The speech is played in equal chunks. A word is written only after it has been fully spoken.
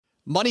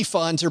Money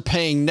funds are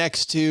paying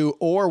next to,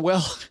 or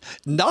well,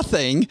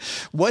 nothing.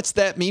 What's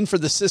that mean for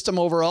the system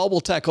overall?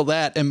 We'll tackle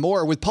that and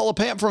more with Paula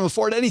Pant from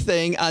Afford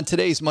Anything on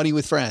today's Money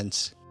with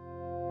Friends.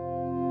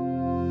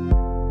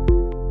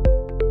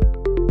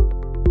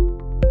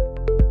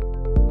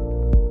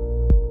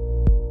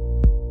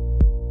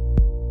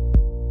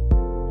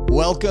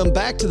 Welcome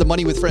back to the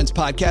Money with Friends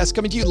podcast,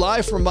 coming to you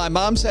live from my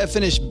mom's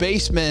half-finished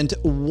basement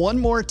one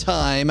more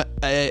time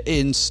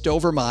in Stowe,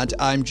 Vermont.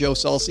 I'm Joe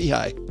Salsi.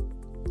 Hi.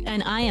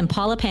 And I am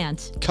Paula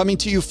Pant. Coming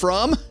to you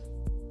from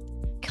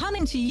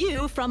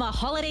a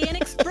Holiday Inn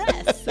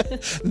Express.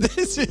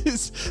 This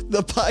is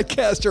the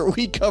podcast where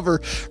we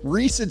cover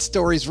recent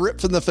stories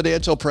ripped from the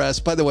financial press.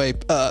 By the way,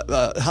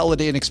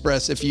 Holiday Inn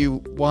Express, if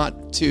you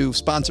want to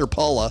sponsor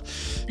Paula,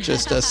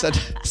 just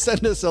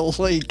send us a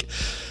link.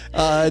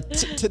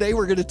 Today,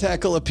 we're going to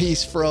tackle a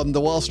piece from the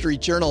Wall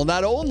Street Journal.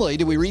 Not only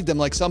do we read them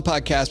like some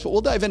podcasts, but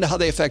we'll dive into how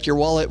they affect your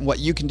wallet and what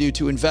you can do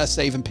to invest,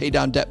 save, and pay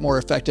down debt more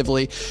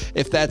effectively.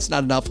 If that's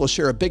not enough, we'll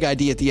share a big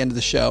idea at the end of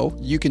the show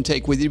you can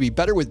take with you to be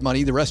better with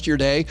money the rest of your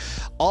day,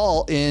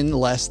 all in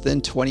less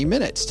than 20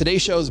 minutes.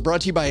 Today's show is brought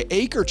to you by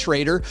Acre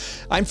Trader.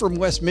 I'm from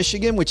West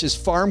Michigan, which is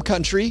farm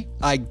country.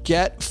 I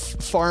get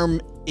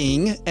farming,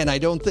 and I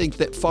don't think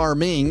that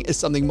farming is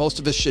something most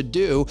of us should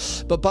do,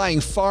 but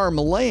buying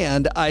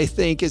farmland, I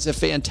think, is a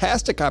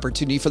fantastic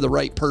opportunity for the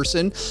right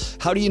person.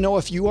 How do you know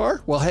if you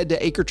are? Well, head to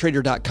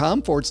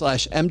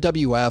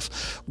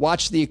acretrader.com/MWF,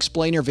 watch the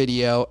explainer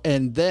video,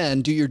 and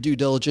then do your due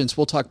diligence.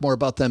 We'll talk more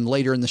about them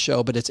later in the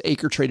show, but it's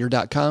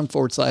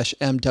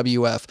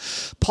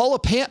acretrader.com/MWF. Paula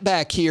Pant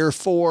back here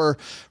for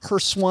her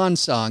swan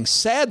song.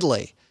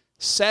 Sadly,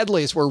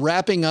 as we're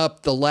wrapping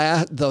up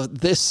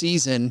this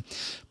season,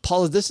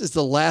 Paula, this is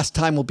the last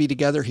time we'll be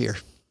together here.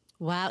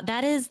 Wow,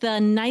 that is the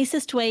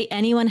nicest way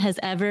anyone has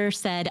ever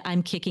said,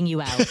 I'm kicking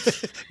you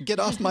out. Get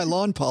off my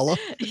lawn, Paula.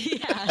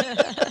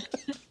 Yeah.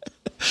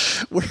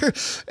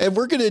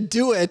 We're going to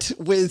do it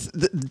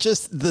with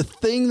just the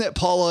thing that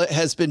Paula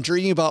has been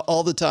dreaming about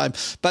all the time.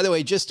 By the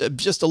way, just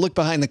a look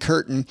behind the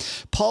curtain.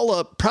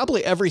 Paula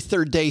probably every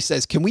third day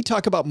says, can we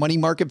talk about money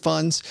market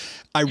funds?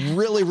 I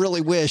really,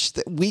 really wish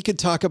that we could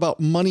talk about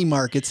money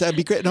markets. That'd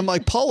be great. And I'm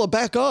like, Paula,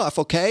 back off,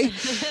 okay?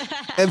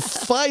 And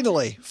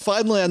finally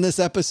on this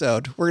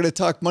episode, we're going to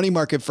talk money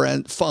market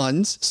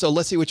funds. So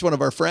let's see which one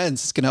of our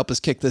friends can help us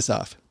kick this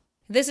off.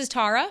 This is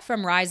Tara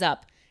from Rise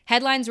Up.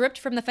 Headlines ripped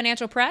from the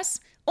financial press,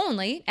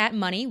 only at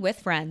Money with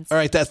Friends. All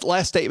right, that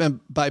last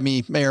statement by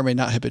me may or may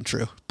not have been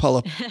true.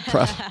 Paula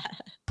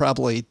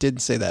probably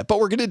didn't say that, but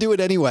we're going to do it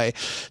anyway.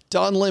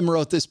 Don Lim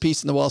wrote this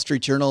piece in the Wall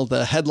Street Journal.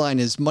 The headline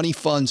is Money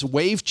Funds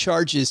Waive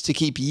Charges to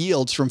Keep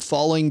Yields from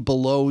Falling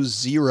Below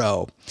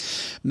Zero.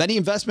 Many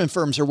investment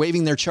firms are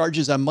waiving their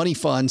charges on money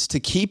funds to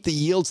keep the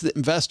yields that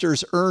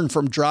investors earn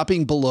from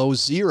dropping below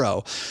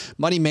zero.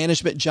 Money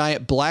management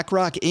giant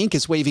BlackRock Inc.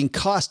 is waiving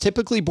costs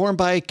typically borne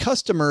by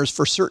customers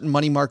for certain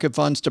money market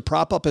funds to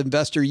prop up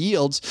investor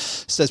yields,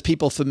 says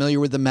people familiar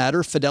with the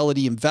matter.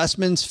 Fidelity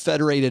Investments,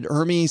 Federated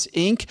Hermes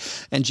Inc.,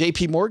 and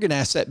JP Morgan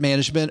Asset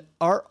Management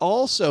are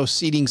also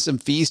ceding some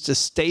fees to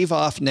stave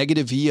off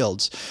negative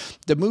yields.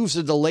 The moves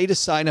are the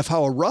latest sign of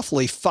how a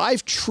roughly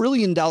 $5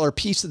 trillion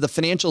piece of the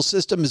financial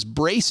system is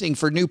bracing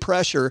for new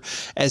pressure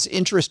as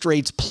interest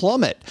rates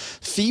plummet.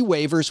 Fee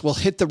waivers will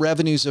hit the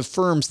revenues of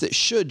firms that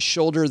should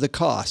shoulder the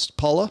cost.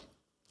 Paula?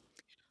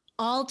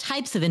 All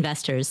types of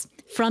investors,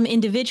 from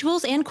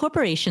individuals and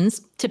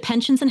corporations to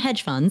pensions and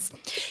hedge funds,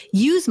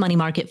 use money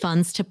market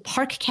funds to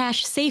park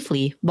cash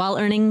safely while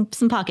earning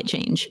some pocket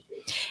change.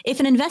 If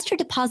an investor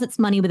deposits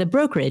money with a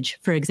brokerage,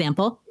 for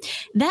example,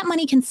 that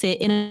money can sit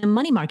in a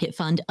money market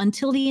fund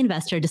until the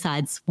investor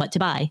decides what to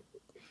buy.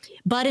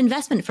 But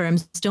investment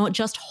firms don't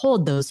just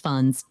hold those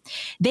funds.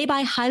 They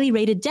buy highly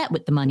rated debt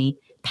with the money,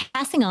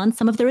 passing on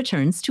some of the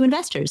returns to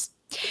investors.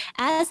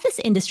 As this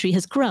industry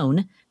has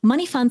grown,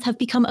 money funds have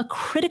become a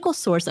critical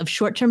source of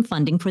short-term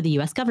funding for the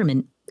U.S.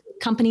 government,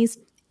 companies,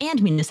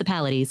 and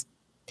municipalities.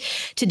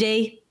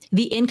 Today,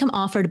 the income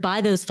offered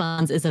by those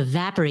funds is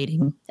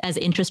evaporating as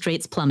interest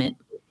rates plummet.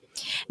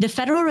 The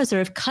Federal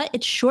Reserve cut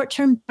its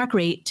short-term mark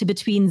rate to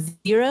between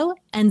 0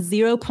 and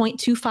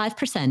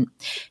 0.25%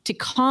 to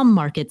calm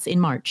markets in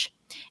March.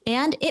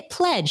 And it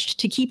pledged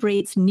to keep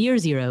rates near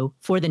zero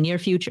for the near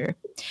future.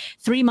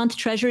 3-month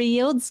Treasury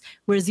yields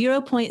were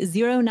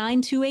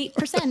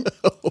 0.0928%,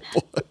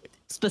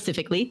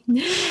 specifically,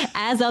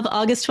 as of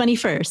August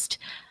 21st,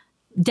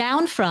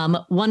 down from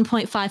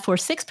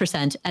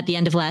 1.546% at the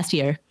end of last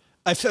year.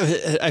 I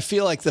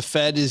feel like the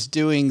Fed is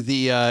doing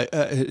the,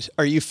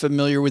 are you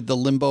familiar with the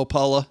limbo,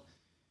 Paula?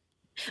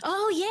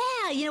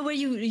 Oh, yeah. Where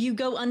you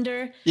go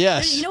under.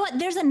 Yes. You know what?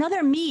 There's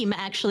another meme,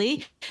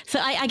 actually.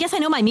 So I guess I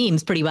know my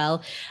memes pretty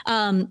well.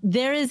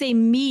 There is a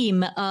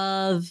meme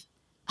of,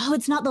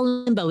 it's not the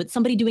limbo. It's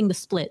somebody doing the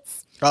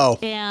splits. Oh.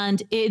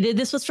 And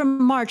this was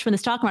from March when the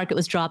stock market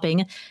was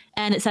dropping.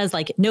 And it says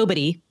like,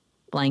 nobody,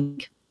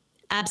 blank,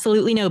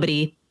 absolutely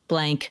nobody,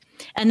 blank.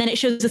 And then it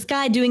shows this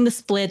guy doing the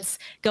splits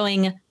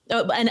going,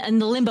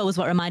 and the limbo was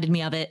what reminded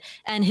me of it.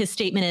 And his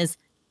statement is,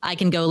 I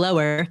can go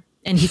lower,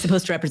 and he's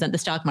supposed to represent the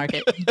stock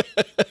market.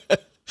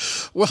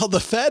 Well,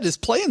 the Fed is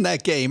playing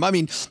that game. I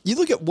mean, you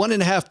look at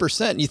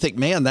 1.5% and you think,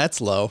 man,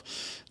 that's low.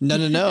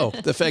 No.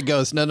 The Fed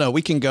goes, no,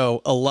 we can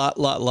go a lot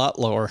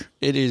lower.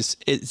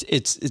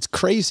 It's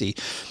crazy.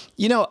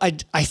 You know,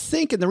 I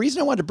think, and the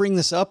reason I wanted to bring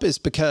this up is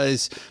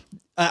because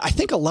I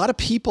think a lot of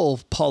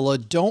people, Paula,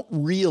 don't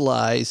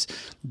realize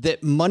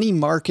that money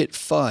market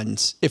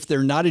funds, if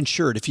they're not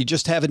insured, if you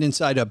just have it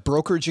inside a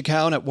brokerage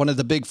account at one of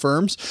the big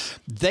firms,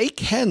 they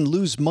can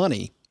lose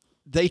money.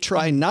 They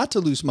try not to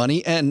lose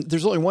money. And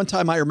there's only one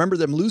time I remember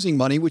them losing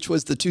money, which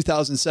was the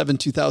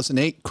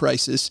 2007-2008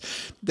 crisis.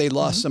 They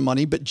lost some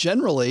money. But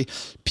generally,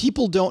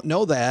 people don't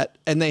know that,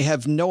 and they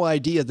have no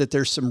idea that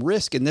there's some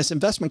risk in this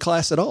investment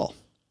class at all.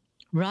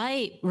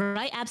 Right.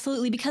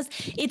 Absolutely. Because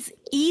it's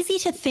easy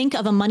to think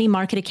of a money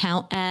market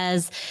account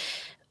as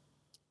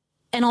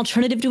an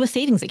alternative to a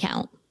savings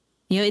account.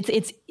 You know,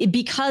 it's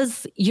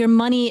because your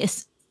money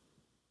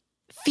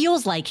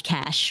feels like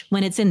cash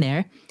when it's in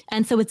there.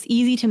 And so it's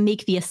easy to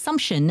make the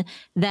assumption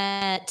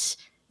that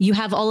you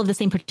have all of the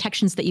same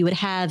protections that you would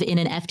have in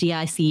an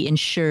FDIC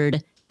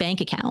insured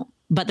bank account.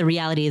 But the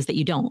reality is that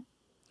you don't.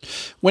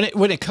 When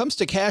it comes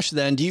to cash,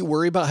 then, do you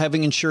worry about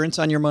having insurance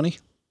on your money?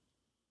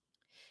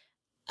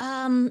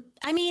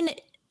 I mean,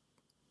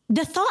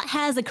 the thought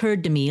has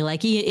occurred to me,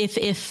 like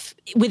if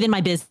within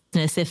my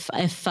business,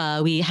 if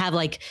we have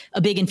like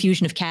a big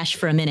infusion of cash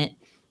for a minute,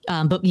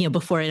 but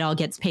before it all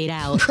gets paid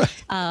out,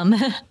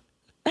 right.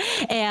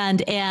 And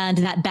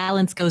that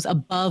balance goes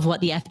above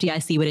what the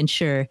FDIC would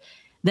insure,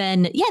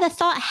 then the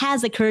thought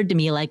has occurred to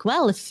me, like,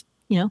 well, if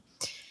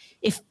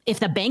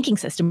the banking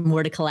system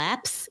were to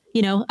collapse,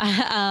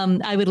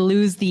 I would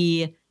lose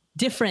the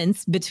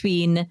difference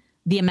between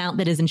the amount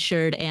that is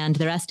insured and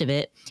the rest of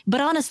it. But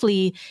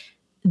honestly,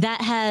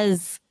 that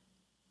has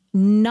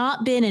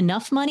not been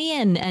enough money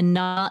and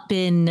not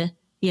been,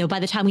 by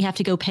the time we have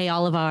to go pay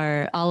all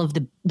of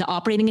the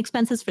operating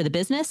expenses for the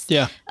business.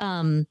 Yeah.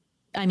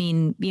 I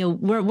mean,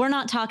 we're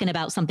not talking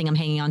about something I'm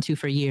hanging on to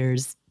for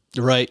years.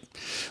 Right.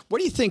 What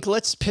do you think?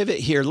 Let's pivot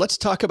here. Let's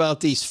talk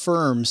about these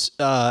firms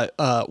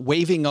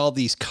waiving all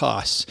these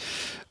costs.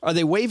 Are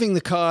they waiving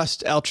the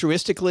cost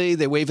altruistically?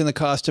 They waiving the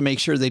cost to make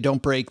sure they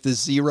don't break the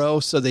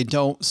zero, so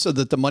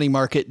that the money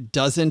market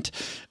doesn't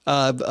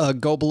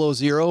go below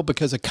zero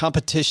because of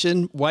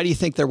competition? Why do you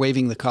think they're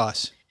waiving the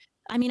costs?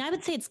 I mean, I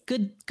would say it's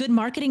good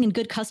marketing and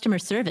good customer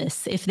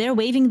service. If they're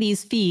waiving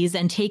these fees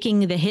and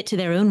taking the hit to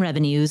their own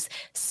revenues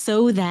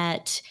so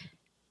that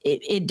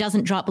it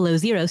doesn't drop below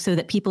zero, so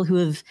that people who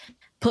have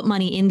put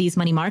money in these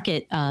money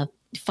market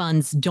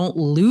funds don't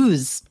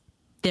lose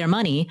their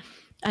money.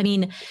 I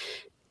mean,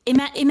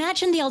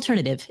 imagine the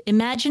alternative.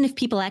 Imagine if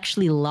people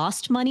actually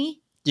lost money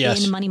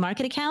in money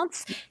market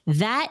accounts.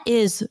 That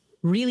is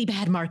really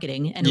bad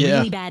marketing and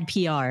really bad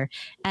PR.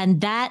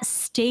 And that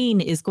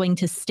stain is going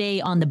to stay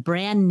on the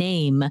brand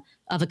name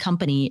of a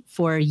company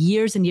for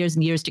years and years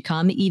and years to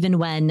come, even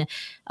when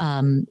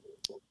the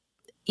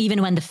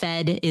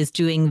Fed is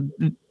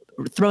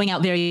throwing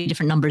out very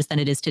different numbers than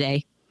it is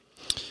today.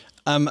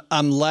 I'm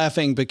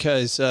laughing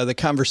because the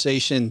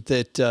conversation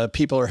that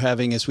people are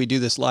having as we do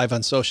this live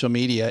on social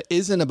media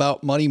isn't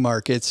about money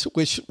markets,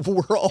 which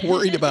we're all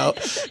worried about.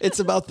 It's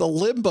about the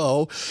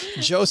limbo.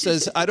 Joe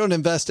says, I don't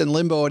invest in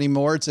limbo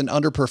anymore. It's an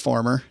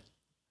underperformer.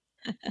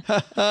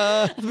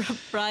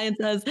 Brian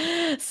says,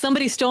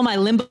 somebody stole my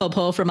limbo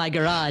pole from my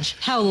garage.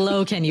 How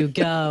low can you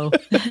go?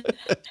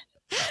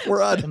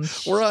 We're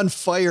on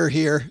fire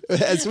here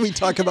as we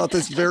talk about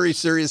this very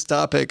serious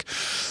topic.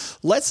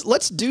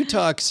 Let's do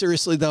talk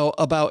seriously though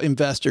about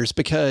investors,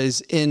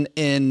 because on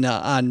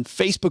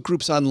Facebook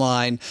groups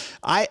online,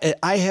 I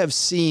have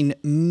seen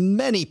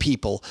many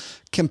people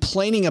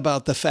complaining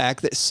about the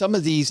fact that some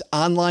of these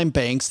online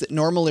banks that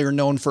normally are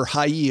known for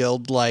high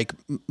yield, like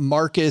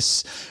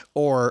Marcus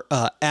or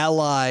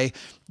Ally,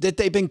 that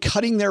they've been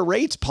cutting their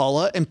rates,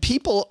 Paula, and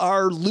people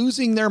are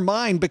losing their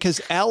mind because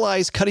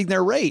Ally's cutting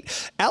their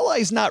rate.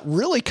 Ally's not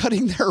really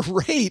cutting their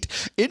rate.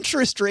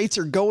 Interest rates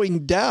are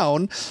going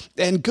down,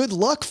 and good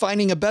luck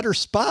finding a better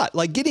spot.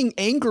 Like, getting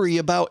angry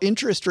about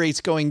interest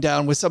rates going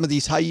down with some of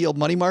these high yield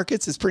money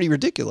markets is pretty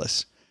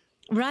ridiculous.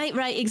 Right,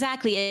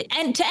 exactly.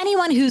 And to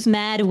anyone who's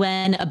mad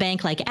when a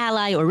bank like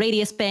Ally or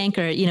Radius Bank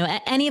or,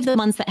 any of the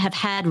ones that have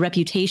had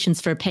reputations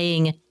for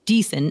paying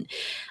decent,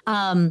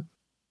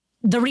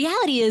 the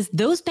reality is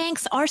those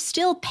banks are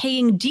still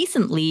paying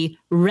decently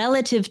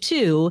relative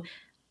to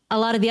a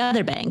lot of the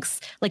other banks.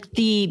 Like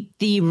the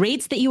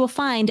rates that you will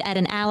find at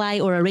an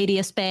Ally or a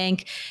Radius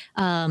Bank,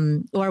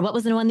 or what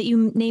was the one that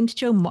you named,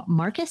 Joe?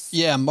 Marcus?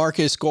 Yeah,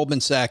 Marcus,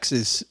 Goldman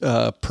Sachs'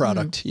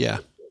 product. Mm-hmm. Yeah.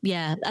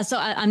 Yeah. So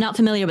I'm not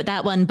familiar with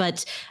that one,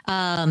 but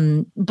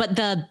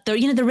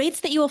the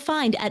rates that you will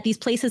find at these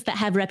places that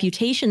have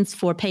reputations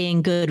for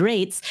paying good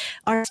rates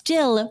are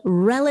still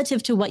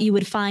relative to what you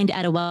would find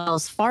at a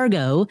Wells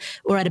Fargo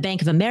or at a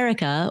Bank of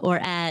America or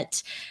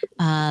at,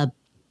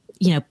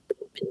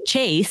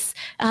 Chase.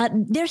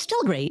 They're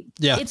still great.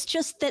 Yeah. It's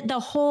just that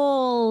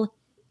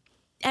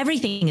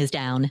everything is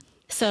down.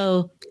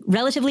 So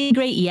relatively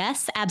great,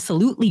 yes.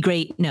 Absolutely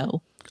great,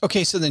 no.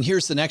 Okay, so then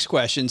here's the next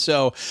question.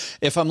 So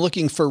if I'm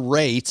looking for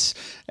rates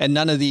and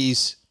none of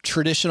these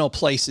traditional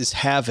places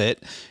have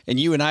it, and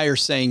you and I are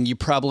saying you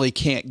probably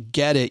can't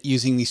get it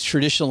using these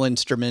traditional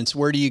instruments,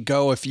 where do you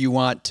go if you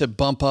want to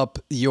bump up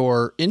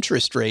your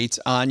interest rates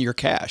on your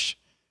cash?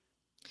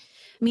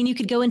 I mean, you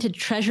could go into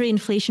Treasury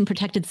inflation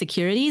protected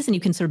securities, and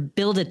you can sort of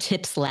build a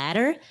tips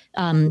ladder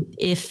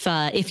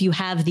if you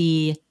have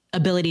the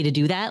ability to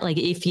do that. Like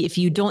if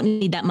you don't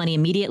need that money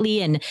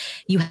immediately and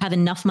you have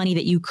enough money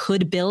that you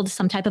could build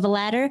some type of a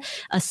ladder,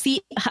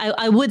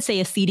 I would say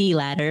a CD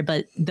ladder,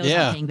 but those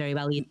aren't paying very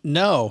well either.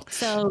 No.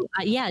 So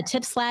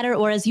tips ladder,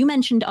 or as you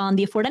mentioned on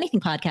the Afford Anything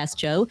podcast,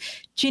 Joe,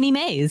 Ginnie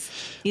Mae's.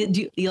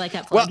 Do you like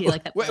that plug?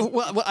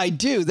 Well, I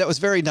do. That was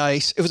very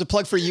nice. It was a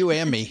plug for you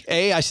and me.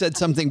 A, I said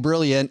something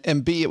brilliant,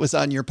 and B, it was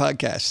on your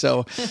podcast.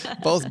 So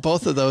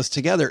both of those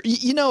together.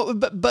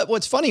 But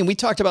what's funny, and we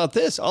talked about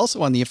this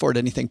also on the Afford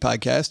Anything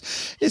podcast,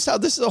 is how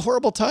this is a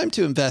horrible time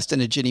to invest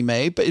in a Ginnie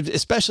Mae, but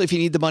especially if you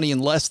need the money in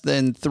less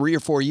than 3 or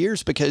 4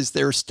 years, because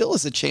there still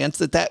is a chance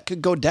that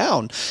could go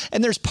down.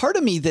 And there's part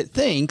of me that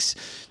thinks,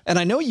 and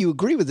I know you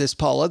agree with this,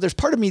 Paula, there's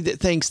part of me that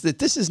thinks that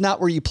this is not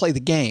where you play the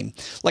game.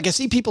 Like I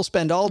see people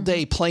spend all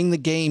day playing the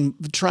game,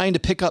 trying to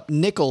pick up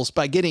nickels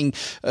by getting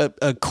a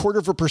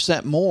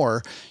 0.25%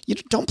 more. You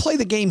don't play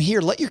the game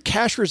here. Let your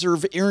cash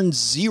reserve earn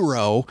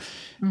zero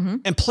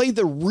and play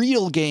the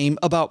real game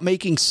about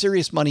making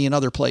serious money in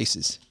other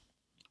places.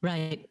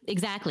 Right.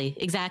 Exactly.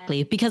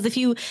 Because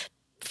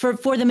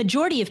for the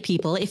majority of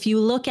people, if you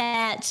look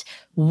at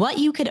what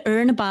you could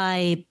earn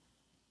by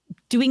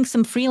doing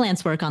some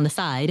freelance work on the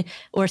side,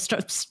 or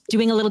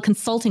doing a little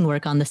consulting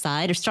work on the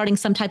side, or starting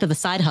some type of a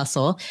side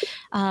hustle,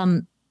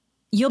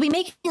 you'll be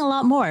making a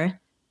lot more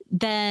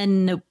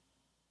than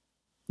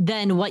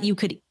what you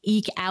could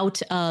eke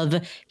out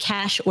of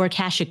cash or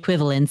cash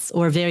equivalents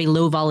or very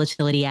low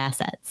volatility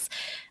assets.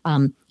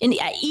 And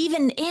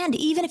even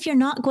if you're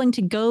not going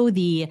to go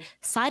the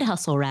side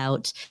hustle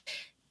route,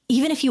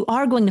 even if you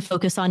are going to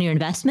focus on your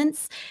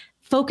investments,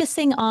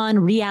 focusing on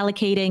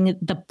reallocating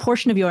the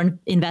portion of your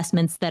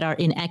investments that are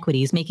in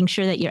equities, making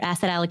sure that your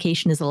asset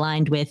allocation is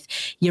aligned with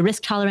your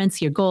risk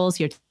tolerance, your goals,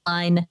 your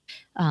line,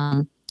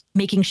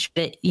 making sure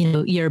that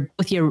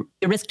your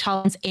risk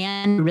tolerance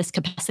and risk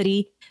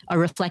capacity are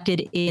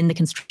reflected in the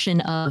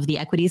construction of the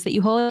equities that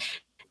you hold.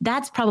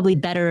 That's probably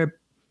better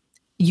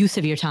use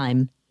of your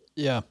time.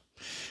 Yeah.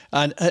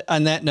 On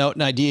that note,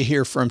 an idea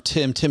here from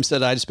Tim. Tim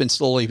said, I just been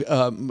slowly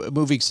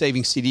moving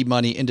saving CD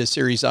money into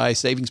Series I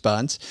savings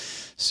bonds.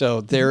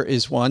 So there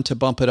is one to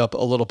bump it up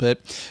a little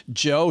bit.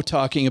 Joe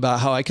talking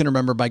about how I can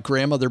remember my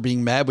grandmother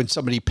being mad when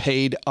somebody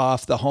paid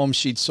off the home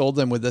she'd sold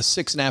them with a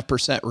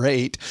 6.5%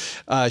 rate.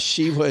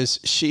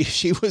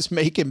 She was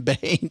making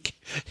bank.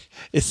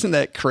 Isn't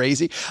that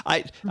crazy?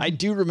 I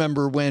do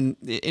remember when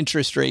the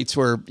interest rates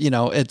were,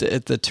 at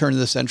the turn of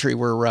the century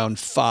were around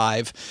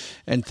 5,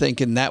 and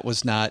thinking that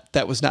was not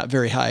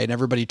very high, and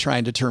everybody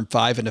trying to turn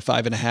 5 into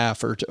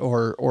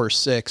 5.5 or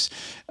 6.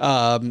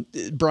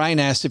 Brian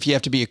asked if you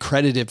have to be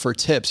accredited for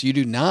tips. You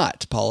do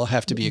not, Paula,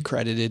 have to be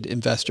accredited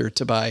investor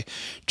to buy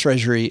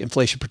Treasury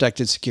inflation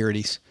protected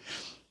securities.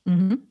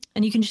 Mm-hmm.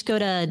 And you can just go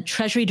to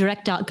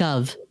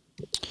treasurydirect.gov.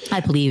 I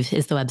believe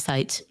is the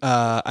website.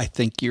 I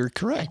think you're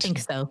correct. I think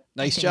so.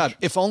 Nice job.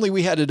 If only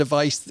we had a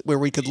device where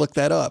we could look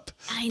that up.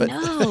 I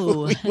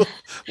know.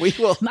 we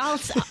will.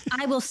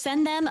 I will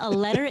send them a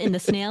letter in the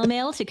snail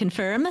mail to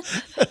confirm.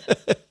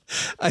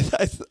 I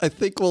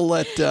think we'll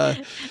let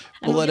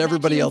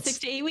everybody else 6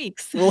 to 8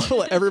 weeks. We'll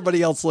let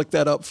everybody else look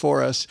that up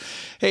for us.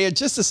 Hey, in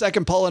just a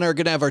second, Paul and I are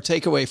going to have our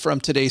takeaway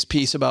from today's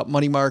piece about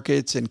money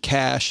markets and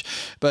cash.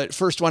 But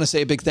first, I want to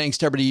say a big thanks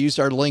to everybody who used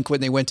our link when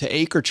they went to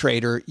Acre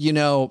Trader.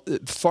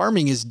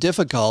 Farming is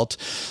difficult,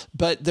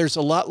 but there's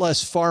a lot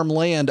less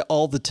farmland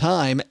all the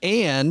time.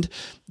 And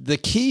the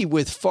key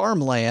with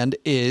farmland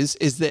is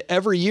that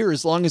every year,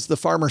 as long as the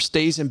farmer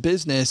stays in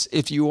business,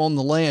 if you own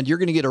the land, you're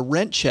going to get a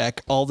rent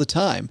check all the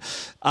time.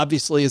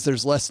 Obviously, as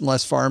there's less and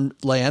less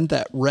farmland,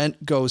 that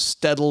rent goes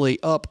steadily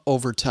up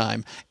over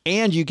time.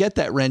 And you get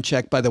that rent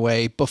check, by the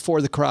way,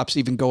 before the crops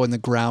even go in the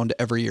ground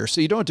every year. So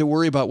you don't have to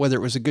worry about whether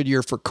it was a good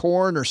year for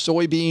corn or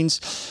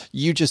soybeans.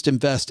 You just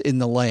invest in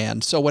the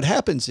land. So what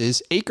happens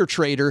is Acre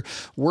Trader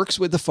works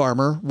with the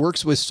farmer,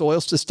 works with soil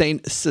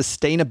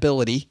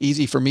sustainability,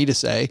 easy for me to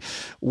say,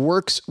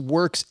 works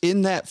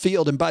in that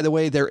field. And by the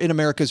way, they're in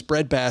America's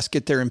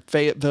breadbasket. They're in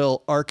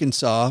Fayetteville,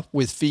 Arkansas,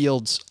 with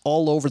fields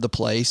all over the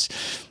place.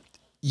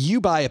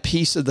 You buy a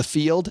piece of the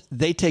field,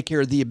 they take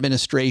care of the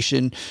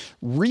administration.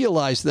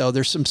 Realize, though,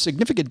 there's some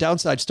significant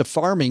downsides to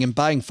farming and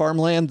buying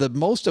farmland, the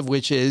most of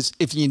which is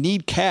if you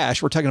need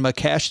cash, we're talking about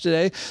cash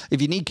today,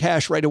 if you need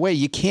cash right away,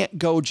 you can't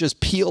go just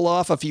peel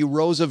off a few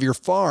rows of your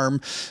farm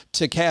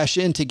to cash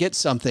in to get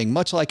something.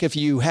 Much like if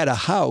you had a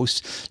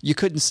house, you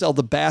couldn't sell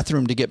the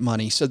bathroom to get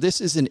money. So this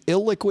is an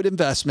illiquid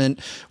investment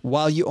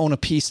while you own a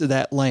piece of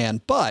that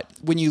land. But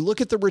when you look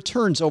at the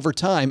returns over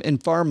time in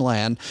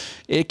farmland,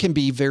 it can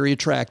be very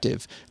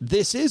attractive.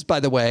 This is, by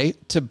the way,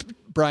 to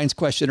Brian's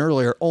question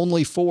earlier,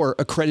 only for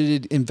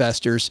accredited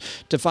investors.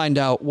 To find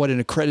out what an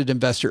accredited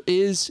investor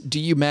is, do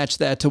you match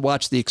that to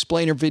watch the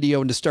explainer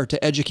video and to start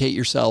to educate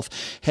yourself?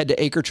 Head to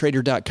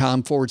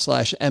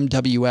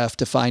acretrader.com/MWF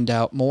to find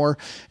out more.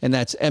 And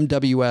that's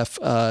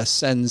MWF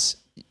sends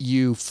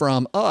you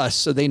from us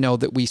so they know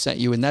that we sent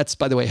you. And that's,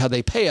 by the way, how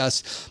they pay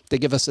us. They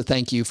give us a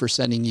thank you for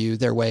sending you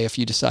their way if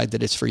you decide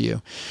that it's for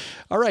you.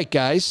 All right,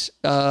 guys.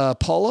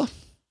 Paula,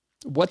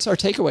 what's our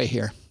takeaway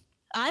here?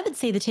 I would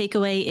say the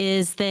takeaway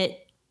is that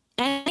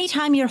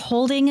anytime you're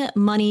holding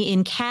money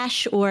in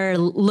cash or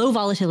low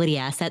volatility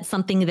assets,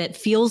 something that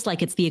feels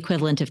like it's the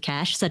equivalent of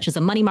cash, such as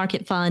a money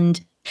market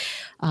fund,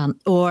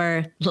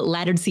 or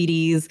laddered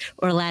CDs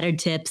or laddered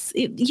tips,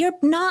 you're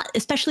not,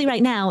 especially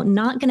right now,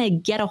 not going to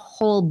get a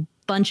whole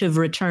bunch of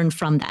return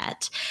from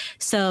that.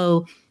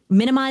 So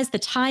minimize the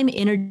time,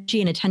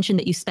 energy, and attention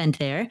that you spend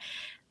there.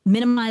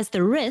 Minimize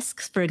the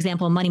risks. For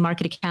example, money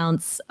market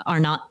accounts are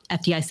not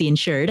FDIC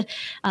insured.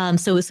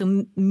 So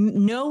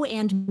know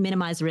and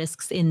minimize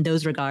risks in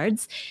those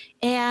regards.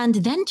 And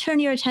then turn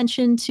your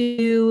attention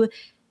to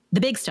the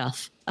big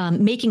stuff,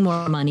 making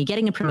more money,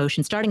 getting a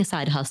promotion, starting a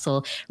side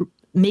hustle,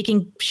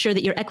 making sure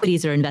that your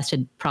equities are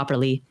invested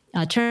properly.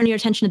 Turn your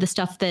attention to the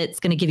stuff that's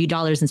going to give you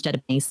dollars instead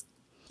of pennies.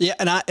 Yeah,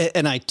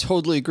 and I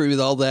totally agree with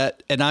all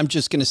that. And I'm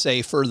just going to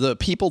say, for the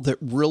people that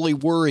really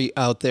worry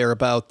out there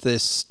about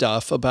this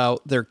stuff,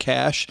 about their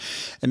cash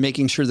and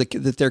making sure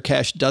that their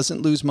cash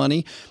doesn't lose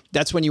money,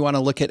 that's when you want to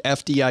look at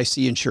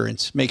FDIC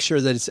insurance. Make sure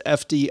that it's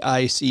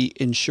FDIC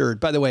insured.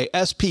 By the way,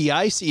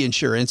 SPIC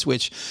insurance,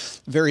 which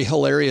very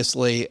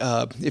hilariously,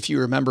 if you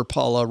remember,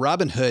 Paula,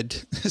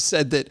 Robinhood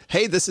said that,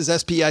 hey, this is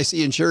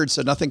SPIC insured,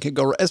 so nothing can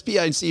go wrong.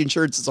 SPIC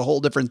insurance is a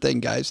whole different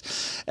thing, guys.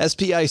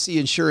 SPIC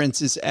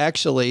insurance is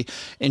actually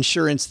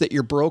insurance that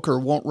your broker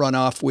won't run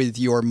off with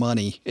your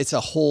money. It's a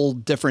whole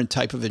different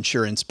type of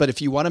insurance. But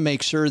if you want to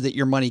make sure that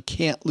your money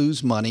can't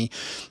lose money,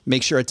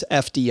 make sure it's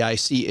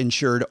FDIC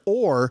insured,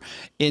 or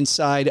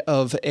inside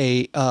of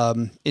a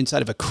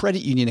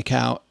credit union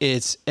account,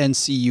 it's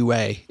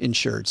NCUA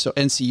insured. So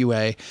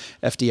NCUA,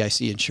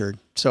 FDIC insured.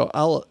 So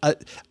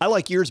I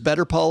like yours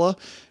better, Paula,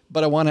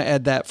 but I want to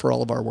add that for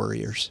all of our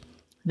worriers.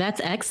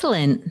 That's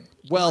excellent.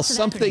 Well,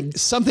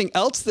 something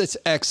else that's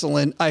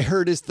excellent, I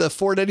heard, is the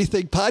Afford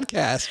Anything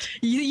podcast.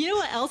 You know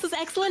what else is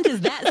excellent is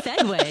that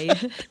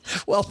segue.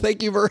 Well,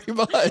 thank you very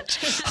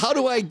much. How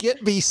do I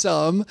get me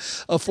some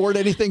Afford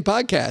Anything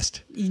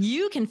podcast?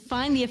 You can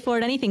find the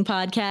Afford Anything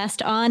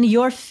podcast on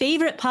your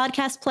favorite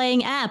podcast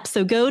playing app.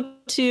 So go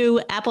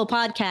to Apple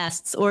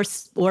Podcasts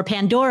or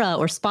Pandora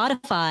or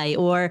Spotify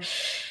or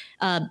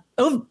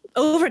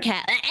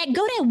Overcast.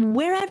 Go to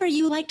wherever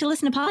you like to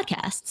listen to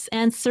podcasts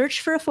and search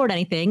for Afford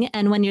Anything.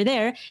 And when you're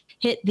there,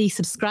 hit the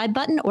subscribe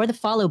button or the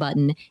follow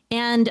button.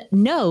 And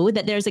know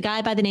that there's a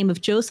guy by the name of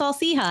Joe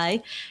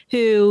Saul-Sehy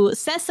who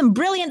says some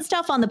brilliant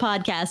stuff on the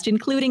podcast,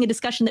 including a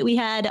discussion that we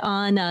had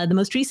on the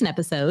most recent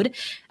episode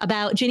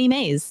about Ginny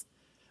Mays.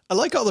 I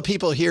like all the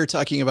people here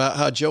talking about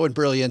how Joe and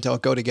brilliant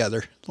don't go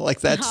together.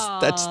 Like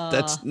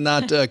that's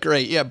not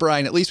great. Yeah,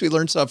 Brian, at least we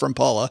learned something from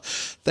Paula.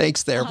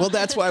 Thanks there. Well,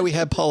 that's why we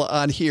have Paula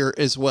on here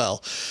as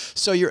well.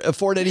 So your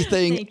Afford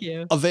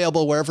Anything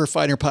available wherever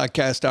finer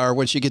podcasts are.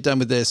 Once you get done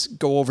with this,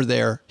 go over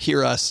there,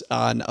 hear us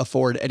on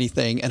Afford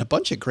Anything, and a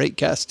bunch of great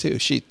guests too.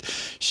 She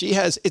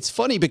has, it's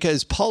funny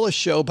because Paula's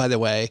show, by the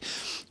way,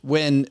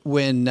 when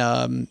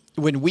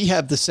we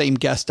have the same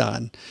guest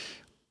on,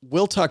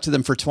 we'll talk to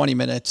them for 20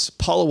 minutes.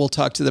 Paula will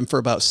talk to them for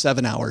about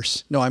 7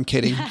 hours. No, I'm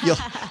kidding.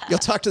 You'll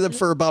talk to them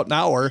for about an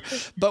hour.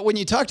 But when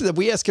you talk to them,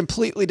 we ask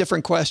completely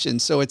different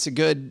questions. So it's a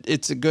good,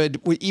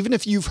 even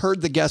if you've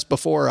heard the guest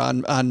before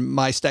on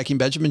my Stacking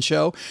Benjamin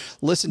show,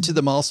 listen to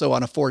them also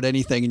on Afford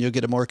Anything and you'll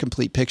get a more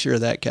complete picture of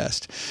that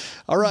guest.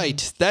 All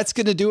right. That's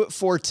going to do it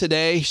for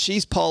today.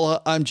 She's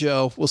Paula. I'm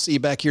Joe. We'll see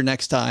you back here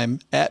next time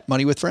at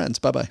Money with Friends.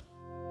 Bye-bye.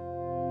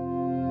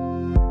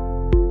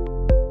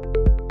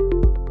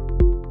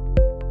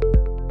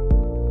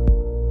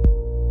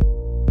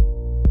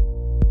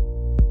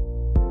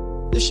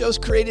 This show's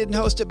created and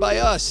hosted by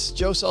us,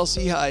 Joe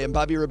Saul-Sehy and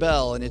Bobby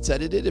Rebell, and it's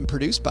edited and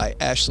produced by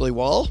Ashley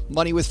Wall.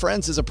 Money with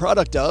Friends is a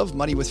product of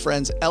Money with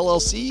Friends,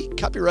 LLC,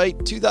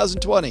 copyright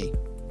 2020.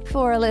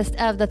 For a list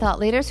of the thought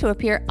leaders who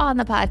appear on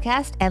the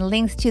podcast and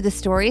links to the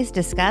stories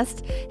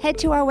discussed, head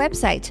to our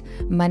website,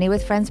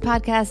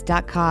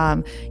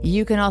 moneywithfriendspodcast.com.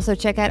 You can also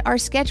check out our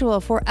schedule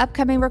for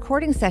upcoming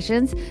recording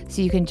sessions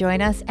so you can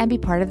join us and be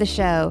part of the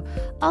show.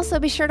 Also,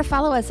 be sure to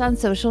follow us on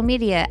social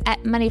media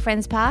at Money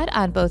Friends Pod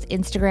on both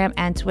Instagram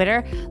and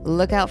Twitter.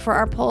 Look out for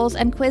our polls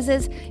and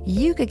quizzes.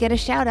 You could get a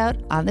shout out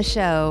on the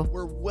show.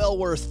 We're well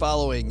worth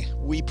following,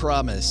 we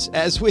promise.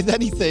 As with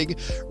anything,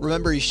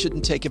 remember you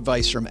shouldn't take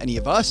advice from any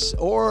of us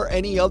or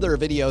any other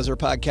videos or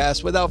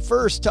podcasts without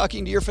first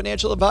talking to your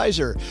financial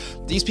advisor.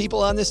 These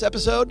people on this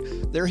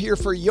episode, they're here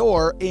for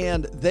your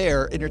and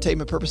their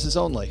entertainment purposes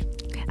only.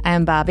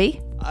 I'm Bobby.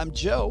 I'm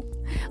Joe.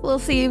 We'll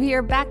see you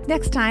here back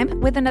next time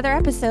with another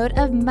episode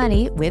of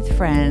Money with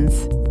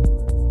Friends.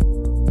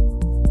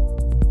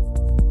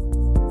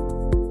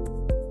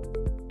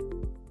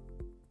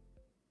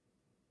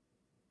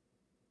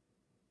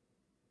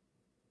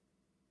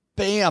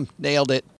 Bam, nailed it.